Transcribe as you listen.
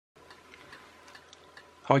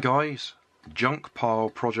Hi guys, junk pile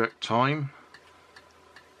project time.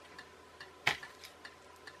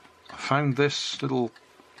 I found this little,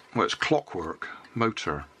 well, it's Clockwork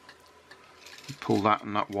motor. You pull that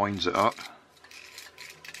and that winds it up.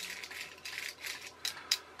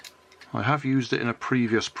 I have used it in a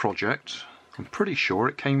previous project. I'm pretty sure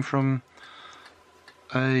it came from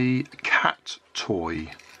a cat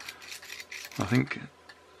toy. I think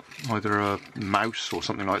either a mouse or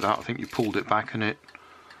something like that. I think you pulled it back and it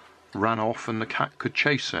ran off and the cat could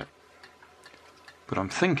chase it. But I'm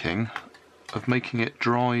thinking of making it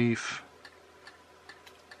drive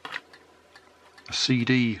a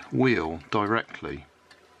CD wheel directly.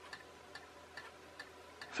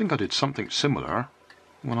 I think I did something similar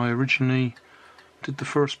when I originally did the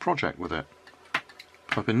first project with it.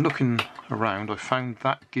 I've been looking around, I found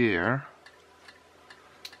that gear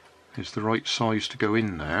is the right size to go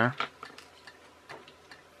in there.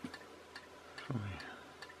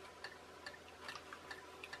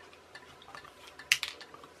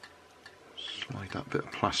 Slide that bit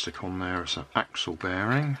of plastic on there as an axle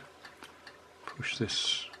bearing. Push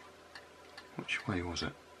this, which way was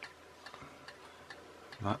it?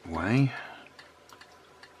 That way.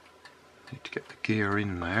 Need to get the gear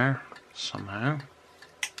in there somehow.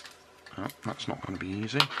 Oh, that's not going to be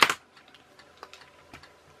easy.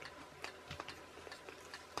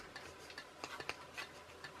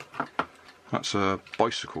 That's a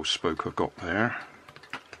bicycle spoke I've got there.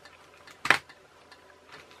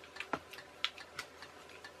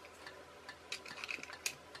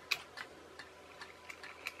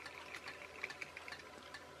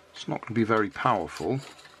 It's not going to be very powerful.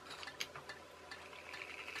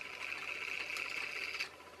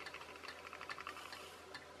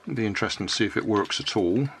 It'll be interesting to see if it works at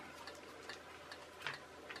all.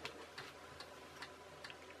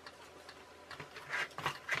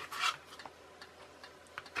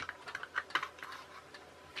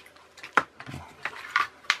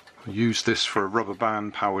 I used this for a rubber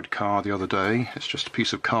band powered car the other day. It's just a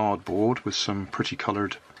piece of cardboard with some pretty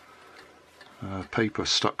coloured paper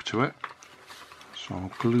stuck to it. So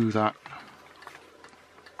I'll glue that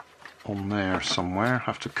on there somewhere.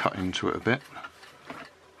 Have to cut into it a bit.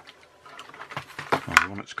 Oh, we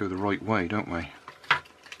want it to go the right way, don't we?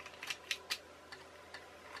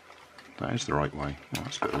 That is the right way. Well,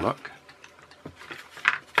 that's a bit of luck.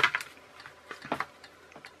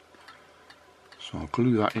 So I'll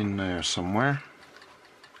glue that in there somewhere.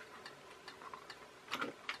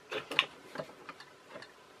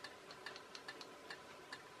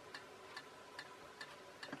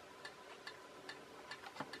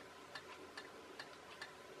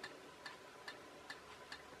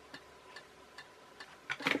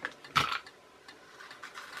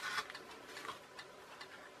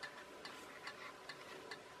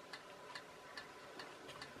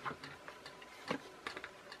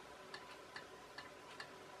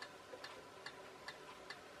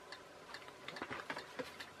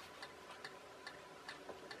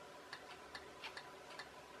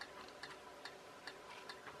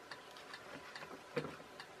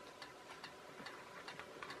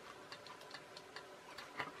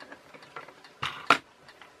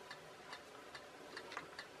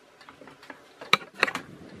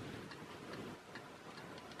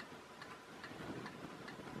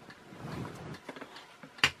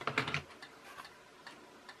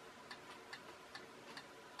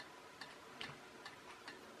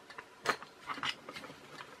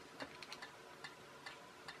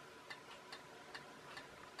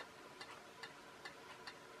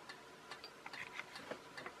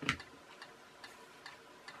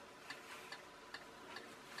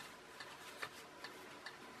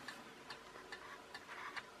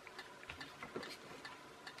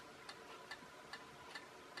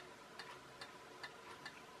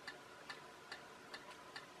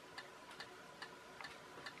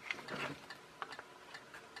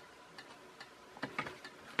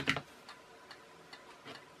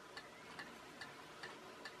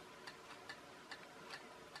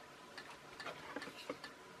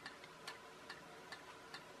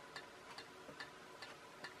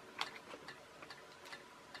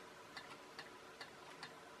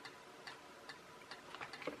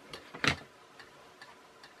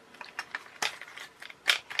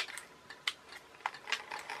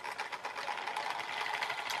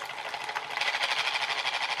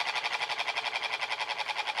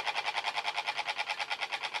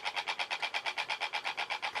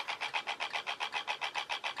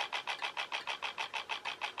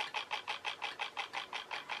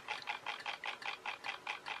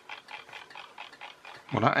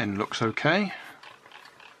 Well, that end looks okay.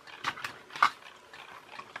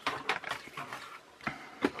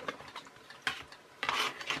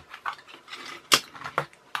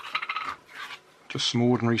 Just some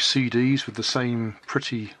ordinary CDs with the same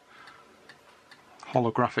pretty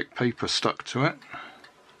holographic paper stuck to it.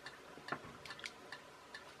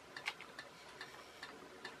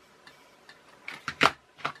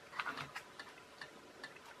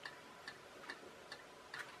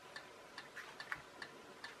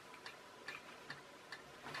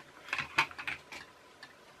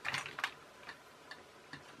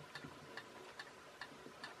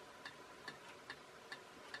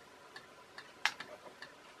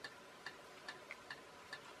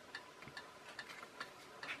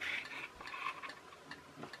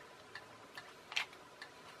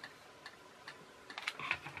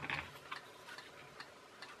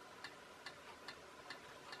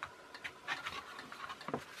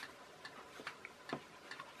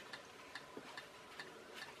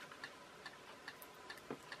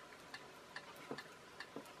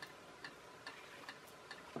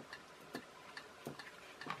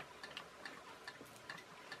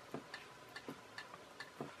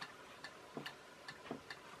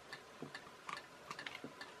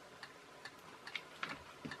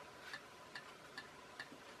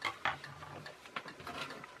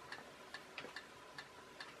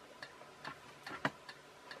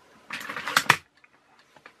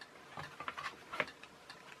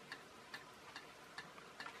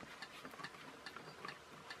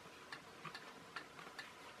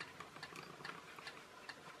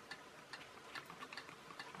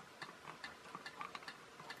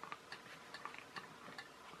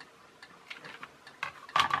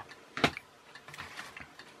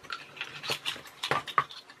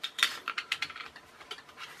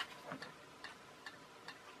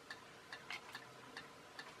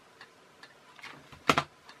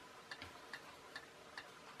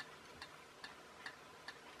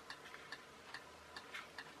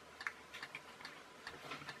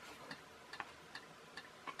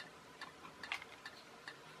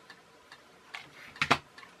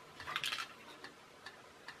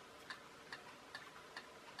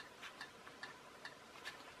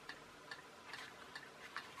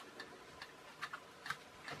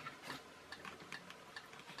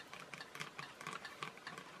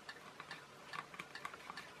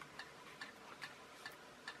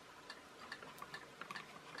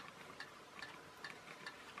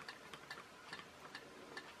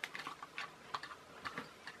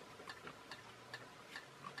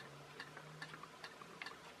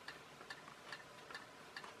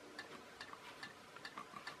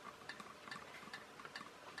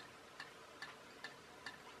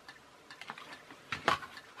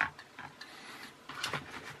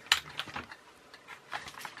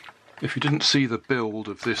 If you didn't see the build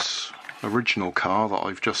of this original car that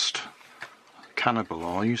I've just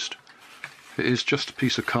cannibalised, it is just a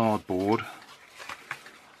piece of cardboard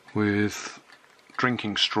with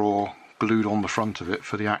drinking straw glued on the front of it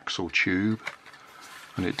for the axle tube,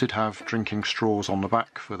 and it did have drinking straws on the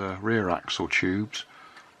back for the rear axle tubes,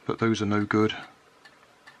 but those are no good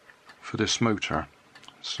for this motor,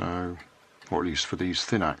 so, or at least for these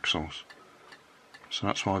thin axles, so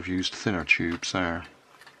that's why I've used thinner tubes there.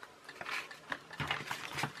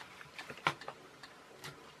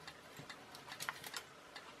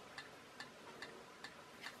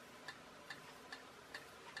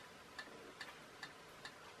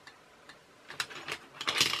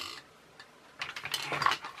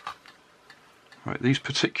 Right, these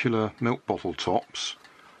particular milk bottle tops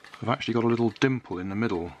have actually got a little dimple in the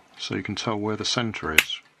middle, so you can tell where the centre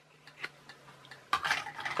is.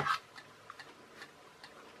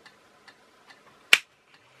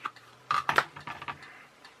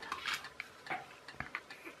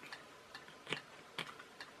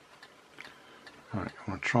 Right, I'm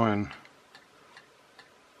going to try and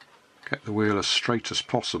get the wheel as straight as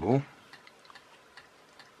possible.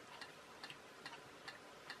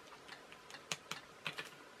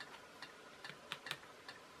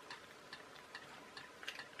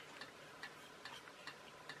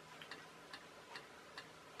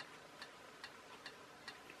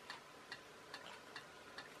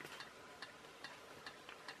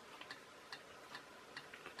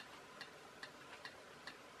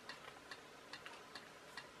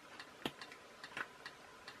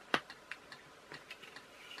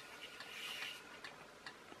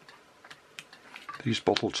 These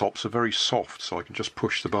bottle tops are very soft, so I can just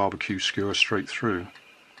push the barbecue skewer straight through.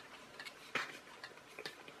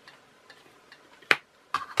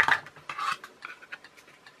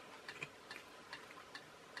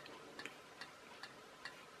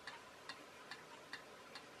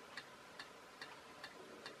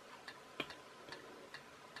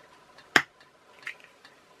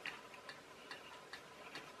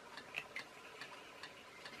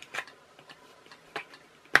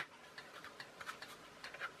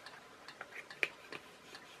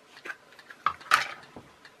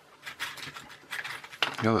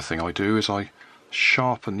 The other thing I do is I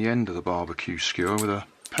sharpen the end of the barbecue skewer with a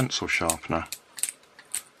pencil sharpener.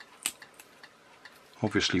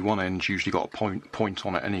 Obviously one end's usually got a point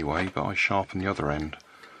on it anyway, but I sharpen the other end.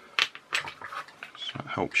 So that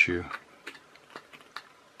helps you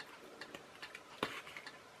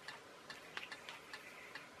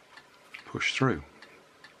push through.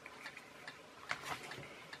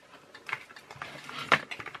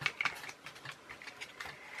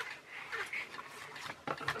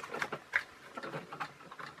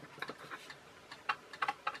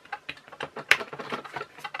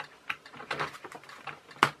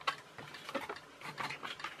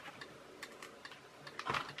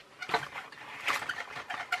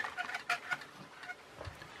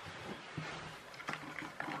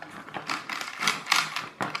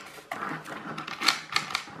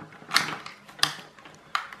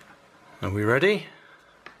 Are we ready?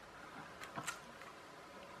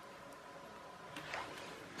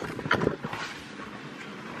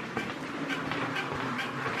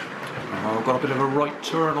 Oh, I've got a bit of a right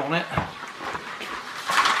turn on it.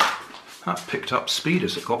 That picked up speed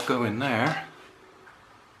as it got going there.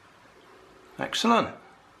 Excellent.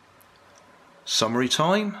 Summary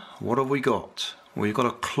time. What have we got? We've got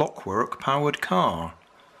a Clockwork powered car.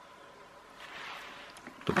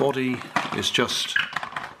 The body is just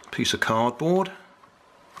piece of cardboard.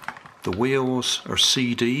 The wheels are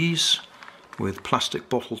CDs with plastic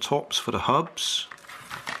bottle tops for the hubs.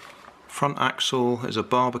 Front axle is a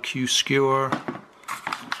barbecue skewer.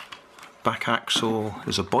 Back axle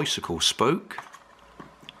is a bicycle spoke.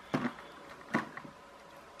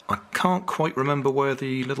 I can't quite remember where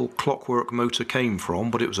the little Clockwork motor came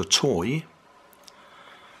from, but it was a toy.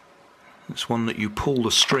 It's one that you pull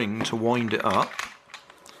the string to wind it up.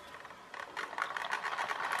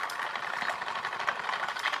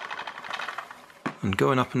 And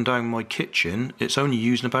going up and down my kitchen, it's only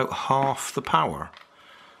using about half the power.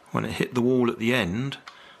 When it hit the wall at the end,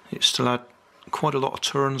 it still had quite a lot of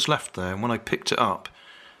turns left there, and when I picked it up,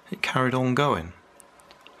 it carried on going.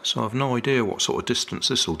 So I've no idea what sort of distance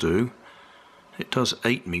this will do. It does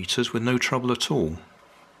 8 meters with no trouble at all.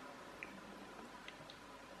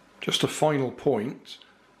 Just a final point,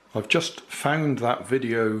 I've just found that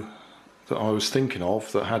video that I was thinking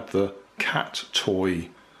of that had the cat toy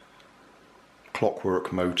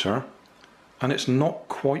Clockwork motor, and it's not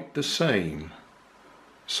quite the same,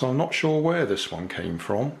 so I'm not sure where this one came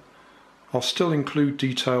from. I'll still include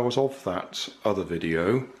details of that other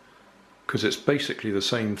video because it's basically the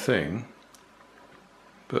same thing,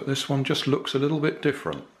 but this one just looks a little bit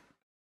different.